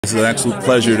It's an absolute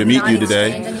pleasure to meet you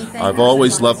today. I've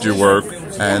always loved your work,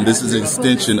 and this is an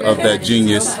extension of that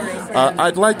genius.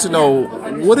 I'd like to know,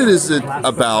 what is it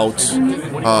about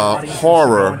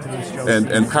horror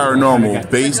and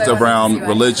paranormal based around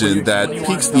religion that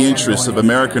piques the interest of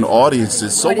American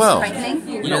audiences so well?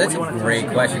 You know, that's a great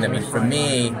question. I mean, for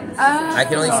me, I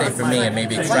can only say for me, and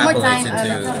maybe extrapolates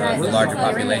into the larger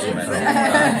population, but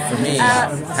for me,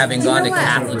 having gone to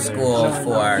Catholic school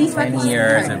for 10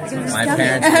 years, and my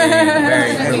parents being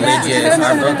very religious,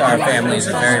 both our families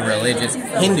are very religious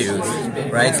Hindus,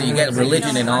 right? So you get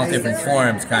religion in all different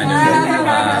forms, kind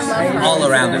of, all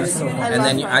around us. And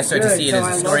then I start to see it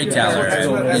as a storyteller,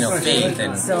 and, you know, faith,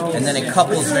 and then it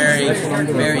couples very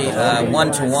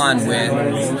one-to-one with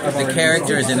the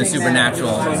characters in a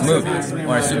supernatural movie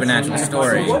or a supernatural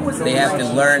story. They have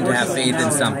to learn to have faith in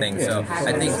something. So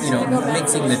I think, you know,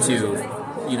 mixing the two,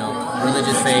 you know,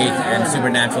 religious faith and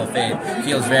supernatural faith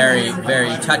feels very,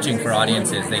 very touching for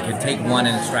audiences. They can take one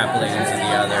and extrapolate into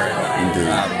the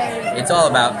other. It's all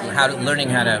about learning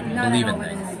how to believe in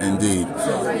things. Indeed.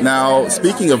 Now,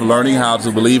 speaking of learning how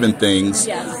to believe in things,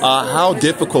 how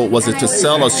difficult was it to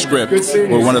sell a script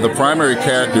where one of the primary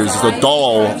characters is a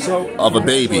doll of a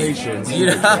baby? You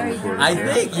know, I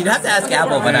think you'd have to ask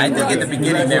Apple, but I think at the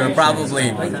beginning they were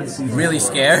probably really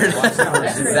scared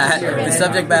that the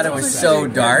subject matter was so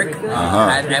dark,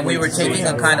 and we were taking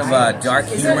a kind of a dark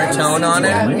humor tone on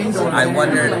it. I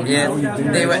wondered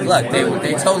if they went. Look,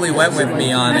 they totally went with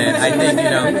me on it. I think, you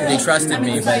know, they trusted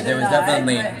me, but there was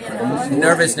definitely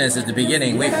nervousness at the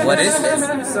beginning. Wait, what is this?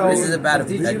 This is about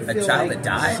a child that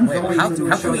died? Wait, how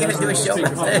can we get to do a show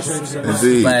about this?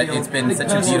 Indeed. But it's been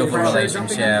such a beautiful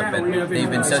relationship, and they've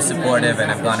been so supportive, and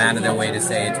have gone out of their way to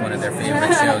say it's one of their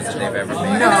favorite shows that they've ever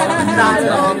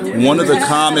made. One of the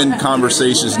common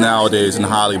conversations nowadays in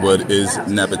Hollywood is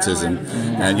nepotism,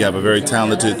 and you have a very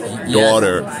talented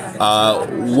daughter.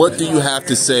 What do you have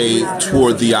to say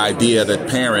toward the idea that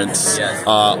parents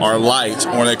are light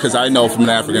on it? Because I know from an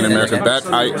African American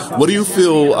background, what do you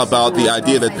feel about the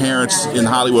idea that parents in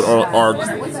Hollywood are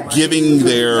giving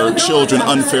their children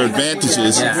unfair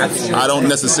advantages? I don't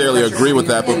necessarily agree with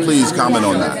that, but please comment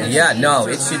on that. Yeah, no,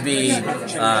 it should be,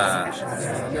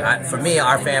 for me,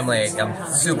 our family,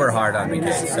 I'm super hard on the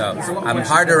kids, so I'm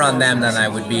harder on them than I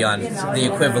would be on the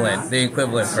equivalent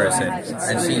person.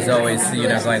 And she's always, you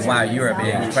know, going, wow, you are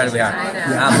being incredibly hard.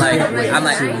 I'm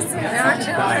like,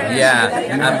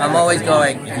 yeah, I'm always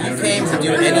going, if you came to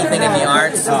do anything in the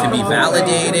arts, to be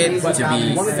validated, to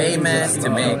be famous,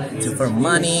 for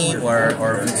money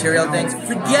or material things,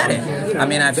 forget it. I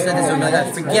mean, I've said this to them,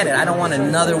 like, forget it. I don't want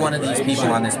another one of these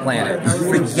people on this planet.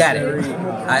 Forget it.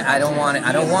 I don't want it.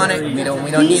 I don't want it. We don't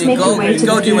need it.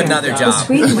 Go do another job.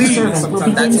 Please.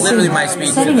 That's literally my speech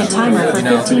to them. You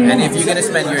know, and if you're going to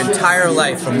spend your entire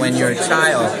life from when you're a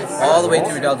child all the way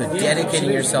through adulthood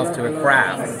dedicating yourself to a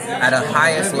craft at a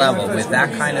highest level with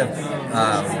that kind of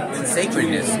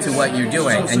sacredness to what you're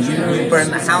doing, and you burn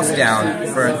the house down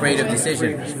for a creative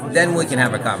decision, then we can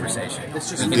have a conversation.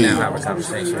 We can now have a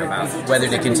conversation about whether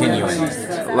to continue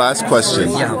it. Last question.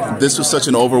 Yeah. This was such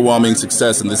an overwhelming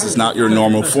success, and this is not your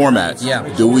normal format. Yeah.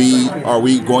 Are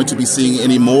we going to be seeing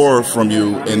any more from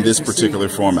you in this particular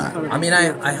format? I mean,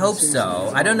 I hope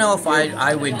so. I don't know if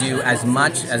I would do as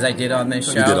much as I did on this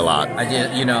show. You did a lot. I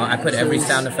did, you know, I put every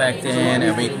sound effect in,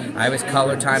 I was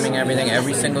color timing everything,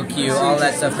 every single cue, all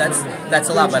that stuff. That's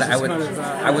a lot, but I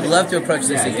would love to approach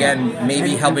this again,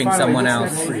 maybe helping someone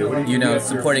else, you know,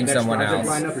 supporting someone else,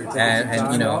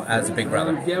 and you know, as a big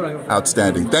brother.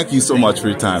 Outstanding. Thank you so much for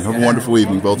your time. Have a wonderful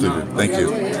evening, both of you. Thank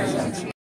you.